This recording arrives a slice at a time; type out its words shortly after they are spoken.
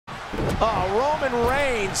Oh, Roman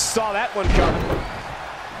Reigns saw that one coming.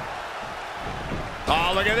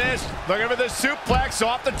 Oh, look at this. Looking for the suplex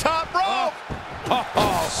off the top rope.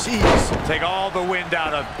 Oh, jeez. Take all the wind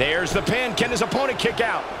out of. There's the pin. Can his opponent kick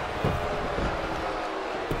out?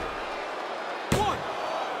 1,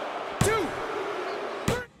 2,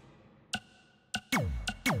 3.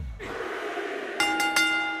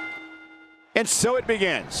 And so it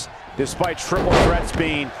begins. Despite triple threats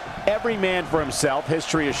being every man for himself,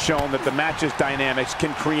 history has shown that the match's dynamics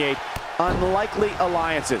can create unlikely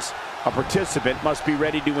alliances. A participant must be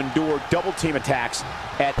ready to endure double team attacks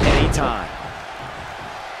at any time.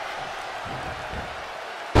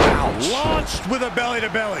 Ouch. Launched with a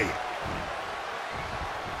belly-to-belly.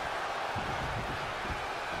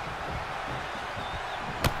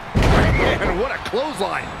 And what a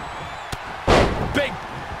clothesline. Big.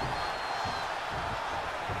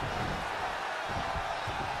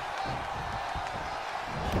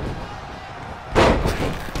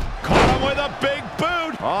 Caught him with a big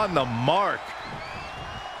boot. On the mark.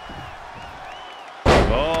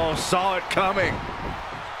 Oh, saw it coming.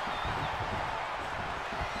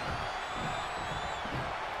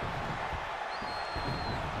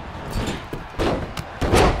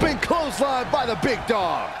 Jumping clothesline by the big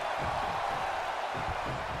dog.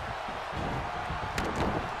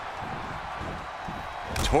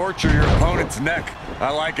 Torture your opponent's neck.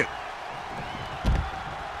 I like it.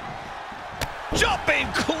 Jumping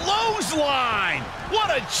clothesline! What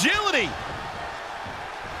agility!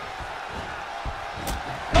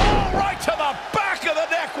 Oh, right to the back of the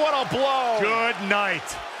neck. What a blow! Good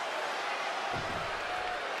night.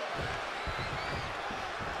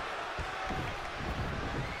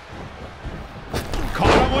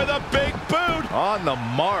 Caught him with a big boot. On the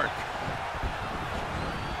mark.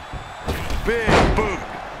 Big boot.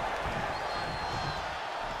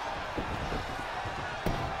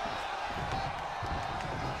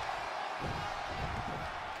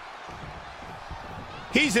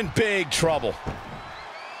 He's in big trouble.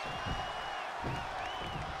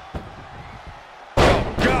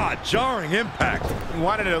 Oh, God, jarring impact. He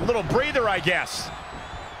wanted a little breather, I guess.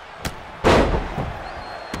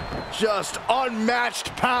 Just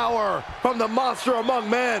unmatched power from the monster among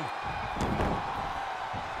men.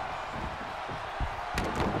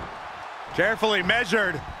 Carefully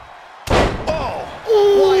measured. Oh,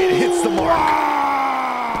 Wyatt hits the mark.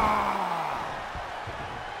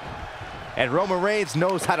 And Roman Reigns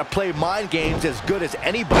knows how to play mind games as good as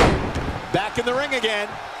anybody. Back in the ring again.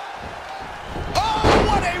 Oh,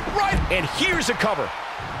 what a right! And here's a cover.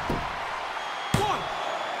 1,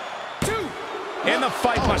 2. And the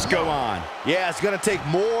fight must go on. Yeah, it's going to take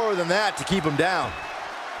more than that to keep him down.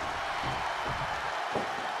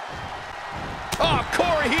 Oh,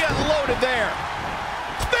 Corey, he unloaded there.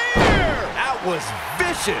 Spear! That was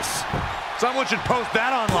vicious. Someone should post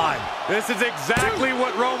that online. This is exactly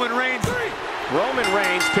what Roman Reigns... Roman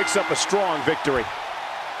Reigns picks up a strong victory.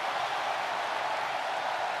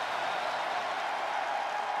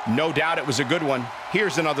 No doubt it was a good one.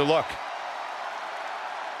 Here's another look.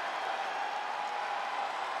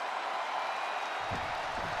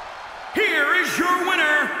 Here is your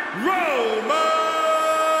winner, Roman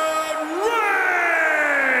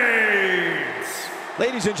Reigns!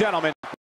 Ladies and gentlemen,